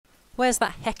Where's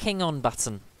that hecking on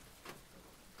button?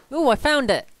 Ooh, I found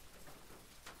it!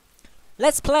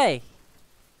 Let's play!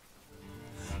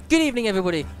 Good evening,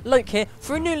 everybody. Loke here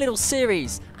for a new little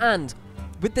series. And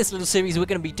with this little series, we're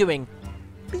going to be doing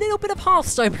a little bit of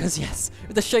Hearthstone. Because yes,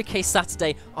 with the showcase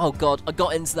Saturday, oh god, I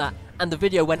got into that. And the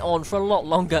video went on for a lot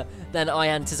longer than I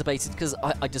anticipated. Because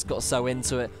I just got so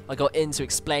into it. I got into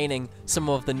explaining some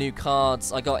of the new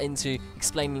cards. I got into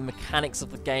explaining the mechanics of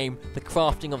the game. The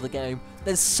crafting of the game.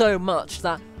 There's so much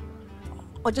that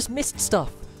I just missed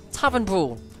stuff. Tavern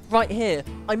Brawl, right here.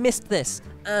 I missed this.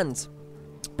 And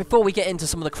before we get into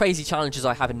some of the crazy challenges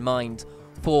I have in mind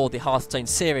for the Hearthstone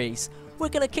series, we're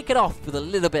going to kick it off with a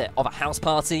little bit of a house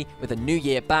party with a New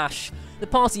Year bash. The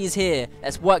party is here.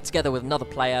 Let's work together with another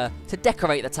player to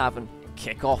decorate the tavern,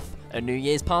 kick off a New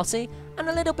Year's party, and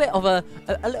a little bit of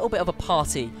a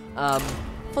party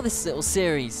for this little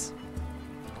series.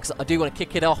 Because I do want to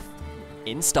kick it off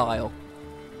in style.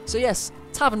 So yes,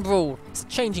 Tavern Brawl. It's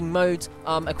changing modes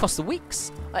across the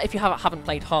weeks. If you haven't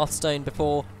played Hearthstone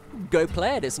before, go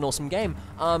play it. It's an awesome game.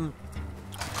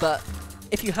 But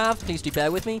if you have, please do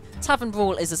bear with me. Tavern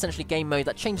Brawl is essentially a game mode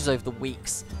that changes over the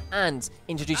weeks and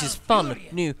introduces fun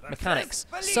new mechanics.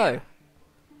 So,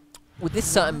 with this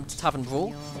certain Tavern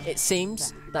Brawl, it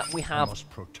seems that we have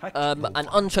an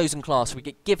unchosen class. We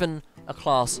get given a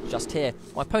class just here.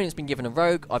 My opponent's been given a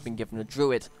rogue. I've been given a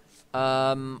druid.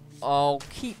 I'll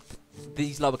keep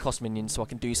these lower cost minions so I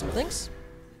can do some things.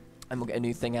 And we'll get a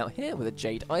new thing out here with a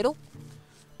Jade Idol.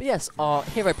 But yes, our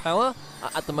hero power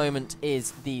at the moment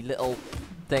is the little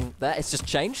thing there. It's just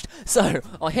changed. So,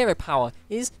 our hero power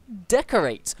is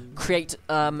decorate. Create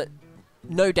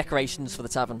no decorations for the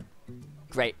tavern.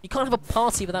 Great. You can't have a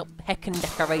party without heckin'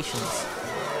 decorations.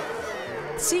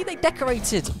 See, they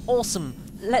decorated. Awesome.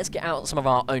 Let's get out some of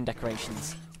our own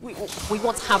decorations. We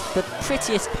want to have the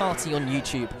prettiest party on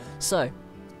YouTube. So,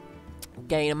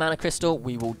 gain a mana crystal,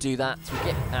 we will do that. So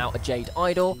we get out a Jade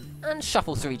Idol and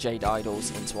shuffle 3 Jade Idols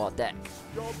into our deck.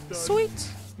 Sweet!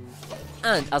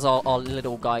 And as our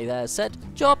little guy there said,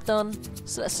 job done.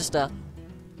 So let's just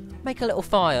make a little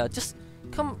fire. Just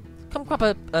come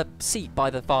grab a seat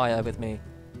by the fire with me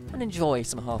and enjoy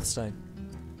some Hearthstone.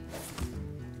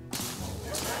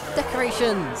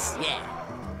 Decorations! Yeah!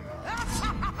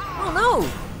 Oh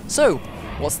no! So,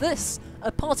 what's this?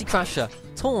 A Party Crasher.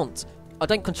 Taunt. I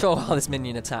don't control how this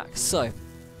minion attacks, so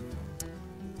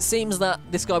seems that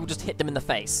this guy will just hit them in the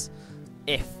face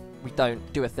if we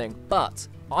don't do a thing. But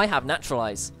I have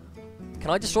Naturalize. Can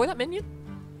I destroy that minion?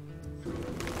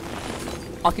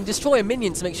 I can destroy a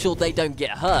minion to make sure they don't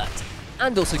get hurt,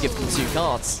 and also give them 2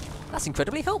 cards. That's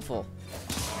incredibly helpful.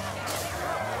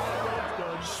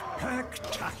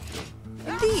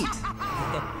 Indeed.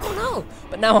 Oh no!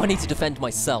 But now I need to defend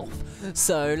myself.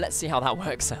 So let's see how that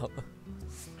works out.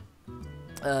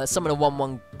 Summon a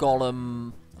 1/1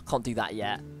 golem. I can't do that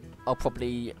yet. I'll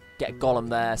probably get a golem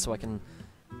there so I can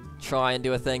try and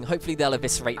do a thing. Hopefully they'll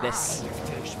eviscerate this.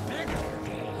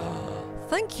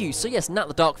 Thank you. So yes, Nat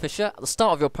the Darkfisher. At the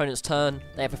start of your opponent's turn,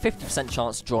 they have a 50%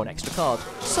 chance to draw an extra card.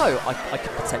 So I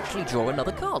could potentially draw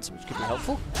another card, which could be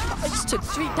helpful. I just took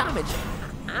 3 damage.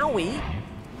 Owie.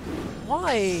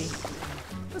 Why?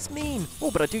 That's mean.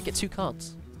 Oh, but I do get 2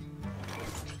 cards.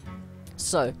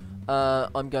 So,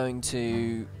 I'm going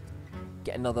to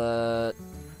get another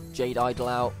Jade Idol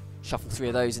out, shuffle 3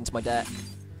 of those into my deck,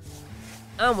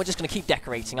 and we're just going to keep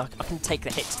decorating. I can take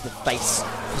the hits to the face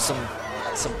for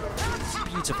some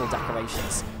beautiful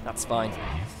decorations. That's fine.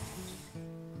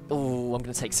 Oh, I'm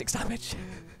going to take 6 damage.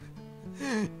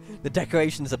 The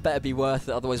decorations had better be worth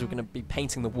it, otherwise we're going to be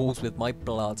painting the walls with my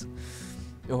blood.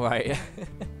 Alright.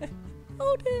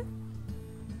 Oh dear.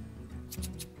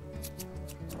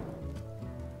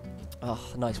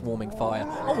 Oh, nice warming fire.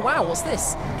 Oh wow, what's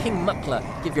this? King Muckler.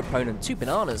 Give your opponent 2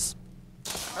 bananas.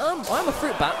 I'm a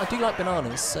fruit bat. I do like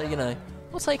bananas, so you know.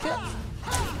 I'll take it. Ow,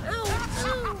 ow.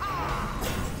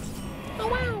 Oh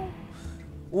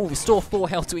wow. Ooh, restore 4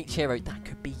 health to each hero. That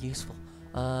could be useful.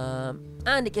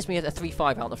 And it gives me a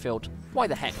 3/5 out on the field. Why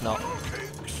the heck not?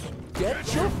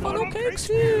 Get your funnel cakes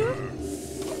here.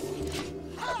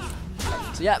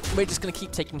 So yeah, we're just going to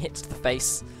keep taking hits to the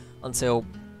face until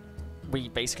we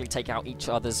basically take out each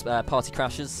other's party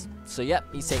crashers. So yep,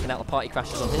 he's taking out the party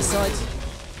crashers on his side.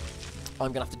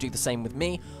 I'm going to have to do the same with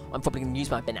me. I'm probably going to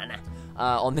use my banana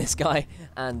on this guy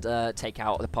and take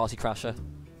out the party crasher.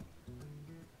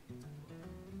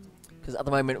 Because at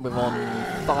the moment we're on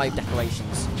 5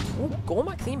 decorations. Ooh,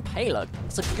 Gormak the Impaler.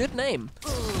 That's a good name.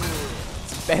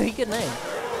 It's a very good name.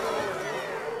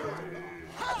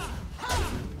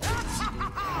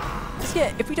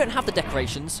 Because, yeah, if we don't have the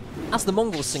decorations, as the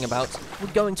Mongols sing about,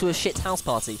 we're going to a shit house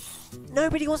party.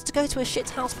 Nobody wants to go to a shit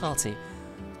house party.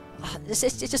 It's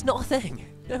just not a thing.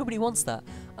 Nobody wants that.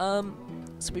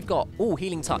 So we've got, oh,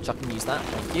 healing touch. I can use that.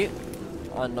 Thank you.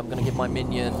 And I'm going to give my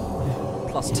minion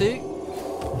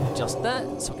 +2. Just there.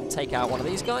 So I can take out one of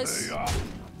these guys.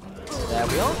 There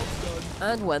we are.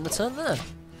 And we're in the turn there.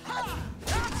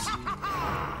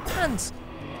 And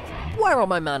where are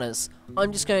my manners?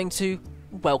 I'm just going to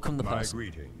welcome the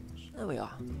person. There we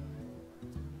are.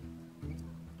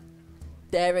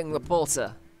 Daring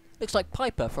reporter. Looks like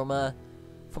Piper from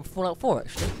Fallout 4,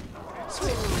 actually.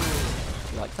 Sweet.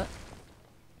 You like that?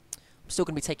 I'm still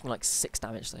going to be taking like 6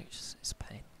 damage though, which is a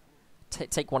pain.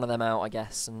 Take one of them out, I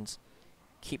guess, and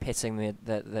keep hitting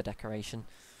the decoration.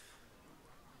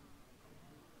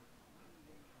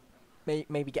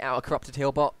 Maybe get out a corrupted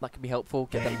healbot. That could be helpful.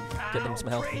 Get them some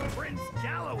health.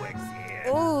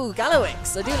 Ooh,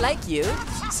 Galowix! I do like you.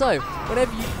 So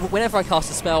whenever I cast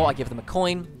a spell, I give them a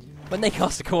coin. When they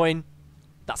cast a coin,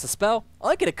 that's a spell.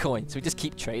 I get a coin. So we just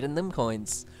keep trading them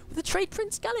coins with the Trade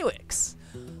Prince Galowix.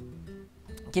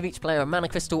 Give each player a mana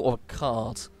crystal or a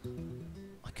card.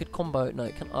 I could combo.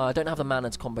 No, I don't have the mana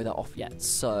to combo that off yet.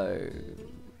 So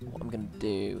what I'm going to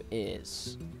do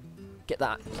is get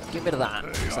rid of that,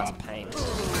 because that's a pain.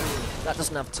 That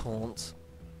doesn't have taunt.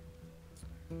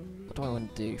 What do I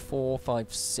want to do? 4,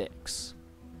 5, 6.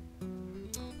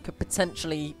 Could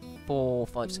potentially 4,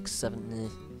 5, 6, 7.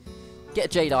 Get a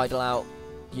Jade Idol out.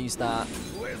 Use that.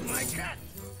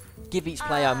 Give each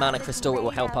player a mana crystal. It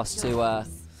will help us to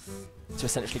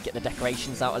essentially get the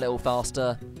decorations out a little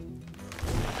faster.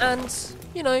 And,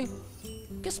 you know,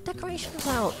 get some decorations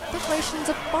out. Decorations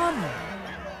are fun.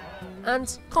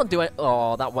 And can't do it.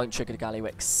 Oh, that won't trigger the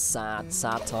Galliwix. Sad,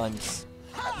 sad times.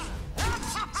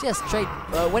 So yes, trade.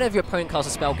 Whenever your opponent casts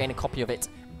a spell, gain a copy of it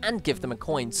and give them a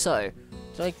coin. So,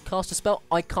 did I cast a spell?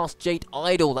 I cast Jade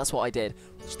Idol. That's what I did,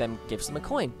 which then gives them a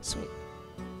coin. Sweet.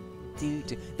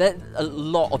 There a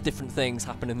lot of different things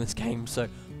happen in this game. So,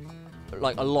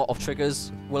 like a lot of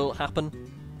triggers will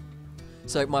happen.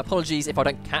 So my apologies if I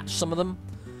don't catch some of them,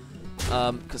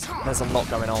 because there's a lot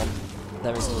going on.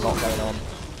 There is a lot going on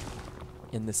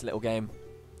in this little game.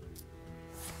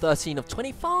 13 of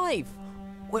 25!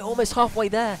 We're almost halfway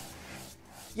there.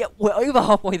 Yeah, we're over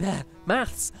halfway there.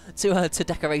 Maths to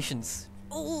decorations.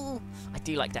 Ooh, I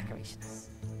do like decorations.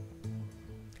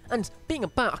 And being a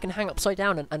bat, I can hang upside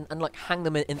down and like hang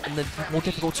them in the more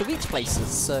difficult to reach places.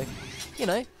 So, you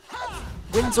know,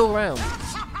 wins all round.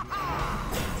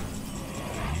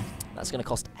 That's going to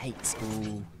cost 8.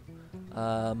 Ooh.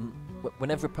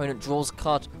 Whenever opponent draws a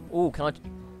card. Ooh, can I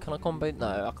combo?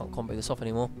 No, I can't combo this off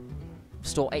anymore.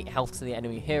 Restore 8 health to the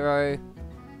enemy hero.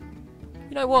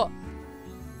 You know what?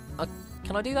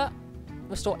 Can I do that?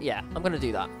 Restore? Yeah, I'm going to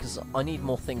do that because I need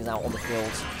more things out on the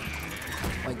field.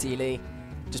 Ideally,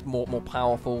 just more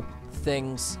powerful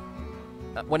things.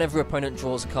 Whenever opponent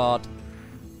draws a card,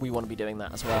 we want to be doing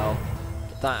that as well.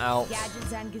 Get that out.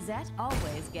 Gadgets and Gazette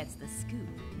always gets the scoop.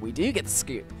 We do get the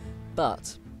scoop,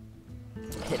 but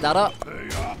hit that up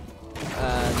and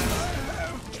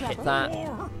hit that,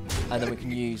 and then we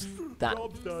can use that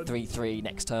 3/3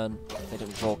 next turn. They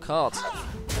don't draw cards.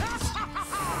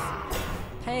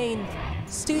 Pain.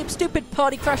 Stupid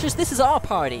party crashers. This is our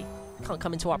party. Can't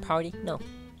come into our party. No.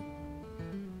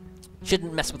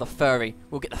 Shouldn't mess with a furry.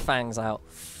 We'll get the fangs out.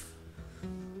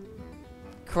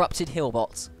 Corrupted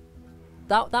Hillbots.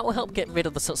 That will help get rid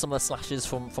of some of the slashes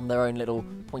from their own little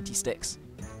pointy sticks.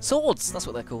 Swords. That's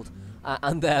what they're called.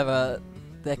 And they're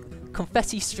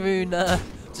confetti strewn.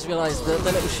 Just realised the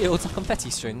little shields are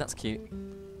confetti strewn. That's cute.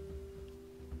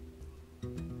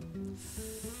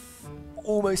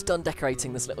 Almost done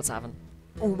decorating this little tavern.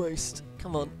 Almost.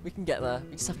 Come on, we can get there.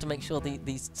 We just have to make sure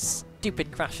these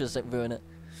stupid crashers don't ruin it.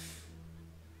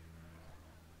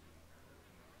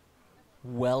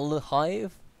 Well, the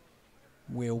Hive,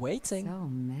 we're waiting. So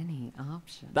many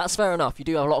options. That's fair enough. You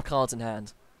do have a lot of cards in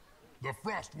hand. The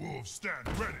Frost Wolves stand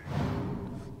ready.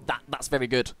 That's very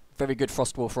good. Very good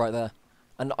Frost Wolf right there.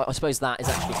 And I suppose that is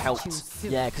actually helped.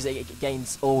 Yeah, because it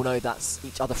gains... Oh no, that's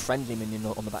each other friendly minion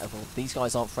on the battlefield. These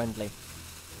guys aren't friendly.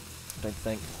 I don't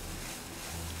think.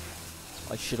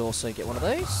 I should also get one of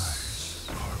those.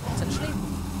 Potentially.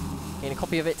 Gain a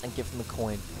copy of it and give them a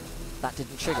coin. That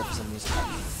didn't trigger for some reason.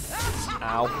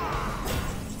 Ow.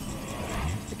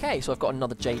 Okay, so I've got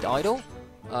another Jade Idol.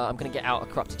 I'm going to get out a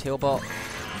Corrupted Healbot.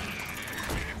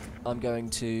 I'm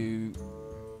going to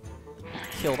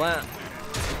kill that.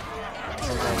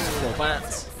 I'm going to kill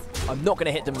that. I'm not going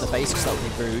to hit them in the face because that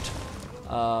would be rude.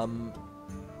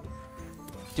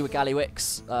 Do a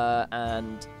Galliwix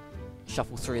and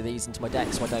shuffle 3 of these into my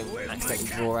deck so I don't accidentally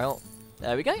draw out.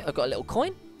 There we go. I've got a little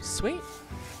coin. Sweet.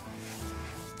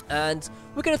 And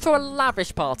we're going to throw a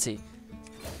lavish party.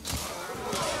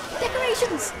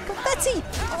 Decorations! Confetti!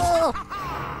 Oh!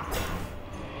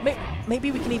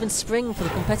 Maybe we can even spring for the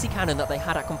confetti cannon that they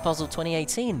had at Confuzzle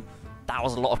 2018. That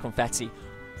was a lot of confetti.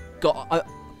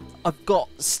 I've got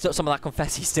some of that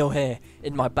confetti still here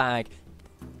in my bag.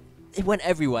 It went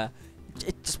everywhere.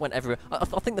 It just went everywhere. I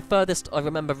think the furthest I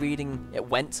remember reading it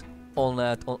went on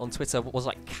Twitter was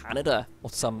like Canada or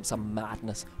some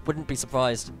madness. Wouldn't be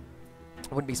surprised.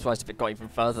 I wouldn't be surprised if it got even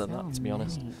further than that, to be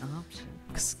honest.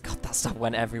 Because God, that stuff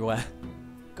went everywhere.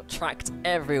 Got tracked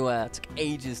everywhere. Took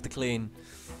ages to clean.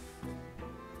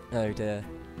 Oh dear.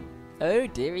 Oh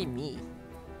dearie me.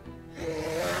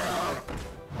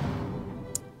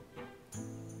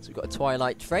 So we've got a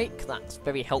Twilight Drake. That's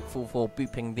very helpful for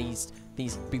booping these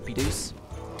boopy doos.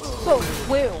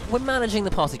 Well, we're managing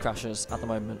the party crashers at the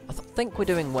moment. I think we're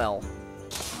doing well.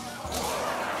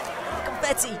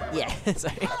 Confetti! Yeah,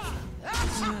 sorry.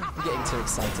 I'm getting too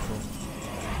excitable.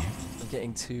 I'm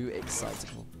getting too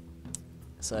excitable.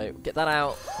 So, get that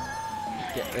out.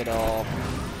 Get rid of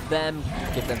them.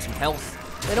 Give them some health.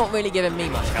 They're not really giving me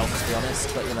much health, to be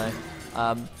honest, but you know.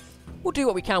 We'll do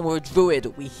what we can. We're a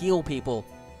druid. We heal people.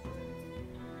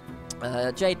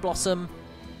 Jade Blossom.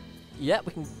 Yeah,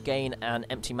 we can gain an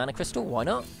empty mana crystal. Why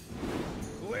not?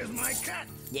 Where's my cat?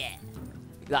 Yeah.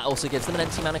 That also gives them an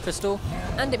empty mana crystal.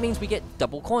 And it means we get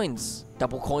double coins.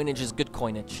 Double coinage is good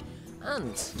coinage.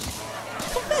 And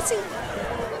confetti!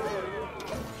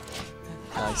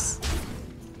 Nice.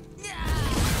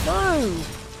 No!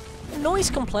 Noise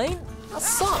complaint? That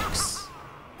sucks.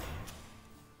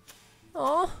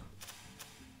 Aw.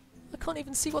 I can't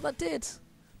even see what that did.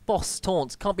 Boss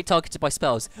taunt. Can't be targeted by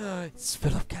spells. It's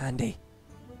full of candy.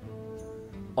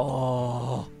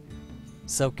 Oh.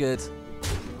 So good.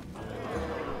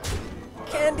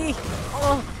 Candy!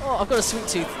 Oh, I've got a sweet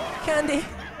tooth. Candy!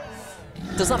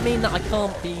 Does that mean that I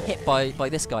can't be hit by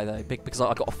this guy, though? Because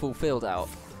I got a full field out.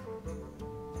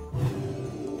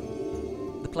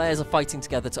 The players are fighting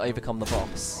together to overcome the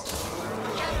boss.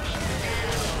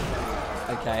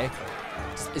 Okay.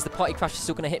 Is the party crasher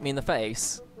still going to hit me in the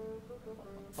face?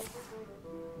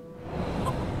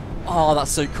 Oh,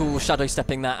 that's so cool. Shadow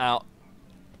stepping that out.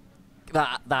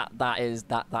 That is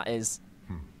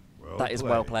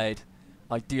well played.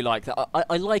 I do like that.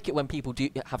 I like it when people do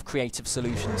have creative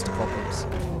solutions to problems.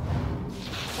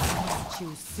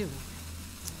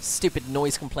 Stupid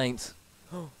noise complaint.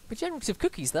 Regenerative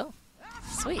cookies, though.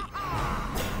 Sweet.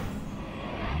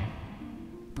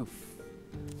 Boof.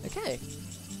 Okay.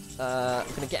 We're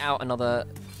gonna get out another.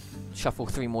 Shuffle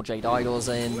 3 more Jade Idols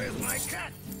in.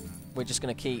 We're just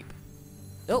gonna keep.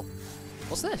 Oh,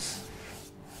 what's this?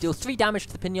 Deal 3 damage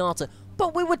to the pinata.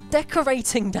 But we were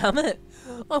decorating, damn it!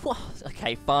 Oh,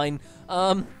 okay, fine.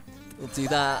 We'll do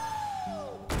that.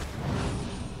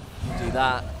 Do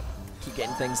that. Keep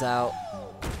getting things out.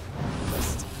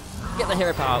 Let's get the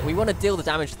hero power. We want to deal the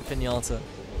damage to the pinata.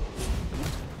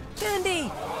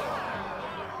 Candy!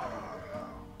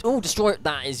 Oh, destroy it.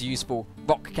 That is useful.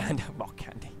 Rock candy. Rock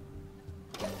candy.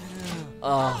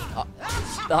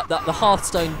 The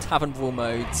Hearthstone Tavern Brawl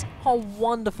modes. Oh,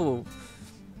 wonderful.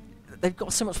 They've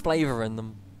got so much flavour in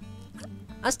them.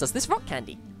 As does this rock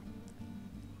candy.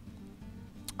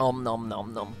 Nom nom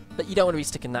nom. But you don't want to be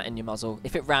sticking that in your muzzle.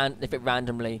 If it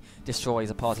randomly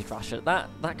destroys a party crasher,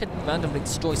 that could randomly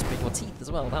destroy some of your teeth as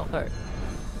well. That'll hurt.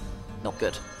 Not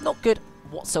good. Not good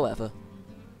whatsoever.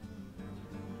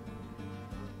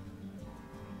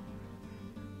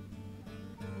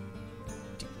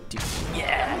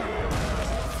 Yeah!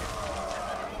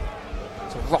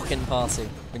 It's a rockin' party.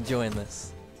 Enjoying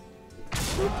this.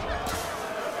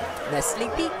 They're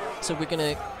sleepy, so we're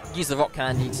gonna use the rock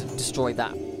candy to destroy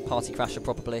that party crasher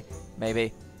probably.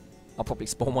 Maybe. I'll probably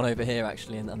spawn one over here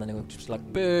actually, and then it'll just like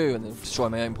boo, and then destroy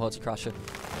my own party crasher.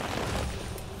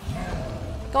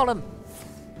 Got him!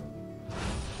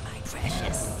 My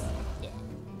precious. Yeah.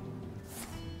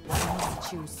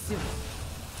 Choose soon.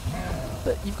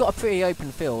 But you've got a pretty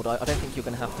open field. I don't think you're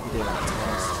gonna have to be doing that, to be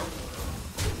honest.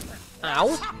 Ow!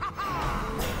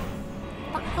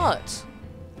 That hurt.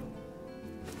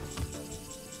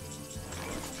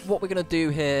 What we're going to do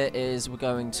here is we're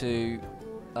going to...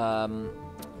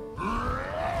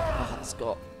 it's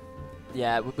got...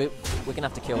 Yeah, we're going to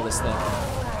have to kill this thing.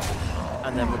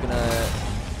 And then we're going to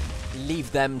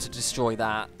leave them to destroy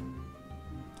that.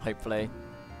 Hopefully.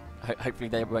 Hopefully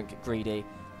they won't get greedy.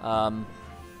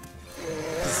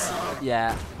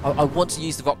 Yeah, I want to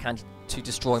use the rock candy to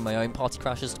destroy my own party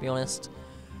crashers, to be honest.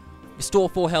 Restore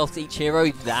 4 health to each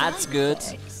hero, that's good.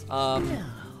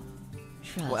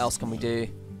 Trust What else can we do?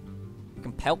 We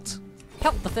can pelt.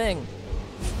 Pelt the thing!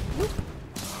 Whoop.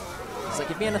 Does that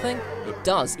give me anything? It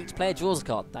does. Each player draws a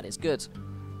card. That is good.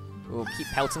 We'll keep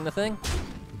pelting the thing.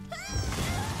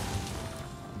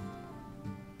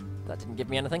 That didn't give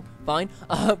me anything. Fine.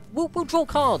 We'll draw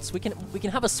cards. We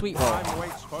can have a sweet roll. Time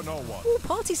waits for no one. Ooh,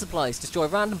 party supplies. Destroy a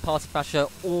random party crasher,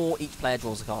 or each player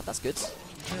draws a card. That's good.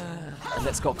 And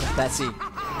let's got confetti. And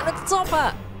a top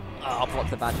hat! Oh, Brock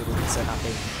the Badger will be so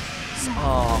happy.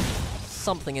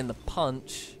 Something in the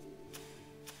punch.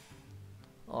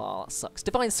 Oh, that sucks.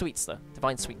 Divine Sweets, though.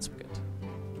 Divine Sweets were good.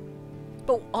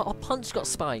 But our punch got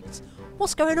spiked.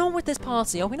 What's going on with this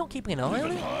party? Are we not keeping an eye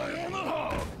on it?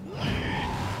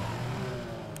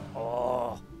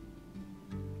 Oh.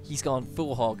 He's gone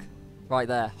full hog. Right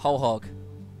there. Whole hog.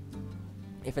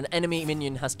 If an enemy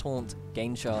minion has taunt,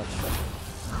 gain charge.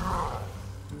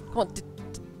 Come on,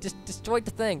 destroy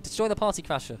the thing. Destroy the party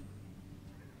crasher.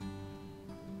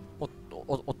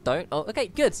 Or don't. Oh, okay,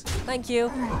 good. Thank you.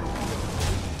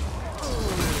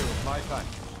 My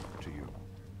thanks to you.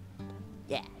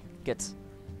 Yeah, good.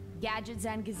 Gadgets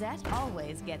and Gazette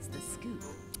always gets the scoop.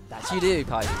 That you do,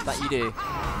 Pipe. That you do.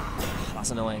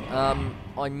 That's annoying.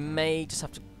 I may just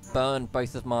have to burn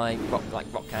both of my rock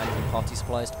candy and party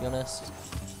supplies, to be honest.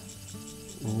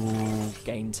 Ooh,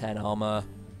 gain 10 armor.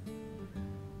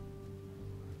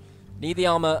 Need the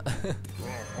armor.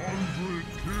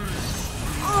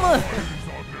 Armor!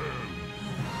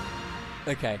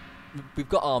 Okay, we've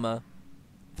got armor.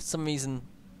 For some reason,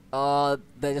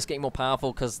 they're just getting more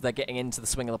powerful because they're getting into the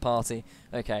swing of the party.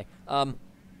 Okay,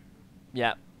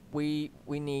 yeah, we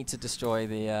need to destroy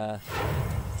the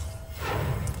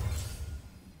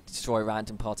destroy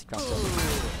random party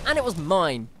crafter. And it was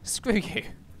mine. Screw you.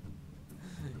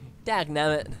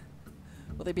 Dagnammit.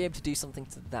 Will they be able to do something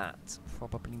to that?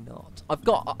 Probably not. I've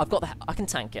got I can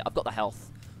tank it. I've got the health.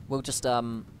 We'll just do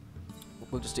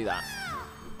that.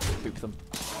 Boop them.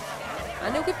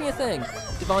 And they'll give me a thing.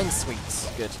 Divine Sweets.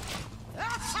 Good.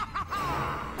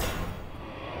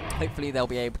 Hopefully they'll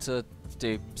be able to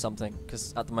do something,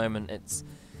 because at the moment it's...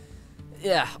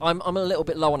 Yeah, I'm a little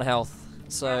bit low on health,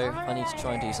 so I need to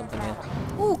try and do something here.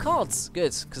 Ooh, cards!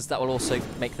 Good, because that will also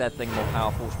make their thing more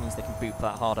powerful, which means they can boop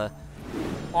that harder.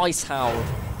 Ice Howl.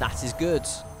 That is good.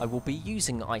 I will be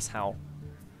using Ice Howl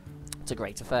to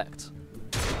great effect.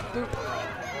 Boop.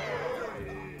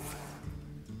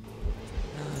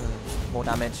 More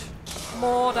damage.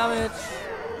 More damage.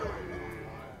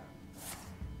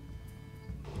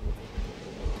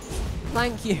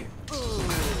 Thank you.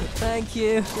 Thank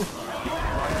you.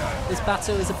 This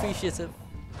battle is appreciative.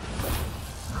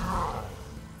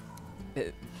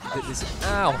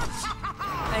 Ow.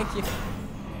 Thank you.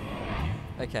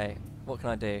 Okay, what can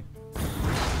I do?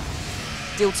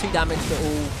 Deal 2 damage to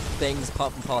all things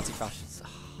apart from party crashes.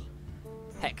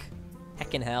 Heck.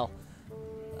 Heck in hell.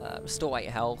 Restore 8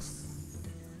 health.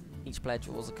 Each player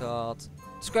draws a card.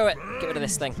 Screw it! Get rid of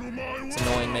this thing. It's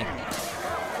annoying me.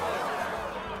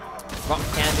 Rock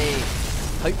candy.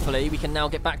 Hopefully we can now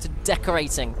get back to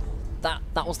decorating. That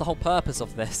was the whole purpose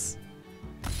of this.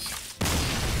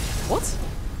 What?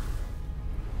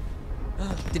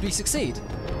 Did we succeed?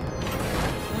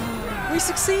 We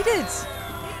succeeded!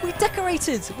 We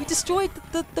decorated! We destroyed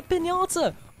the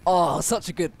pinata! Oh, such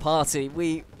a good party.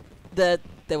 There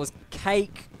was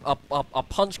cake. Our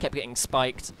punch kept getting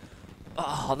spiked.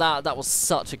 Oh, that was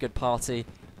such a good party.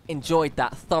 Enjoyed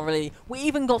that thoroughly. We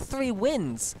even got 3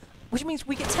 wins, which means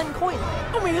we get 10 coins.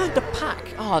 And we earned a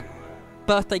pack. Oh,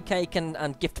 birthday cake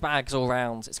and gift bags all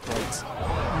round. It's great.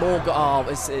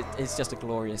 It's just a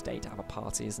glorious day to have a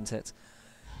party, isn't it?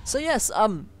 So yes,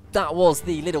 that was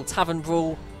the little tavern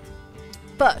brawl.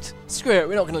 But screw it,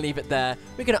 we're not going to leave it there.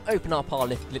 We're going to open up our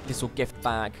little gift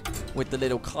bag with the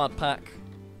little card pack.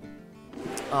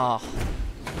 Ah,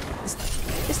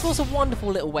 this was a wonderful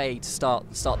little way to start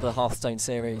the Hearthstone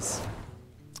series.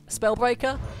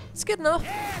 Spellbreaker, it's good enough.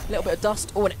 A little bit of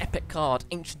dust. Oh, an epic card,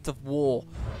 Ancient of War.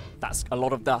 That's a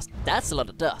lot of dust. That's a lot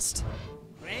of dust.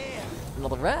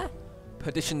 Another rare.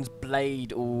 Perdition's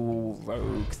Blade. Ooh,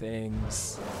 rogue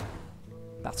things.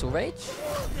 Battle Rage.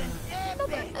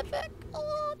 Another epic.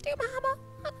 Oh, Doom Hammer.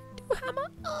 Doom Hammer.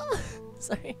 Oh,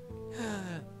 sorry.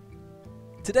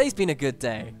 Today's been a good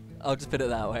day. I'll just put it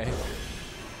that way.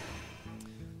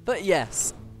 But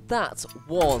yes, that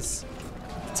was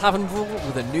Tavern Brawl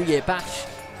with a New Year bash,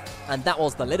 and that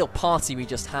was the little party we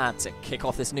just had to kick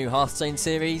off this new Hearthstone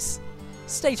series.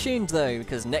 Stay tuned though,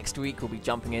 because next week we'll be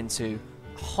jumping into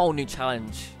a whole new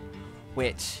challenge,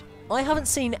 which I haven't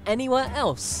seen anywhere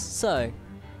else, so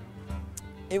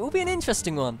it will be an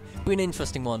interesting one.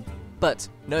 But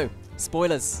no,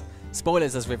 spoilers.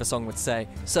 Spoilers, as Riversong would say.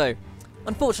 So,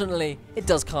 Unfortunately, it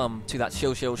does come to that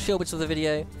shill bit of the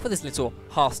video for this little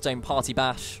Hearthstone party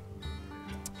bash.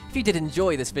 If you did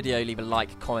enjoy this video, leave a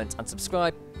like, comment and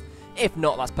subscribe. If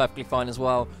not, that's perfectly fine as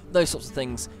well. Those sorts of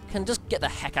things can just get the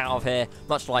heck out of here,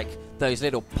 much like those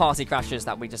little party crashes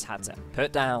that we just had to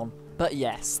put down. But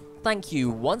yes, thank you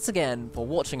once again for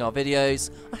watching our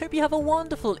videos. I hope you have a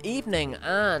wonderful evening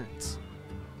and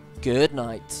good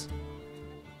night.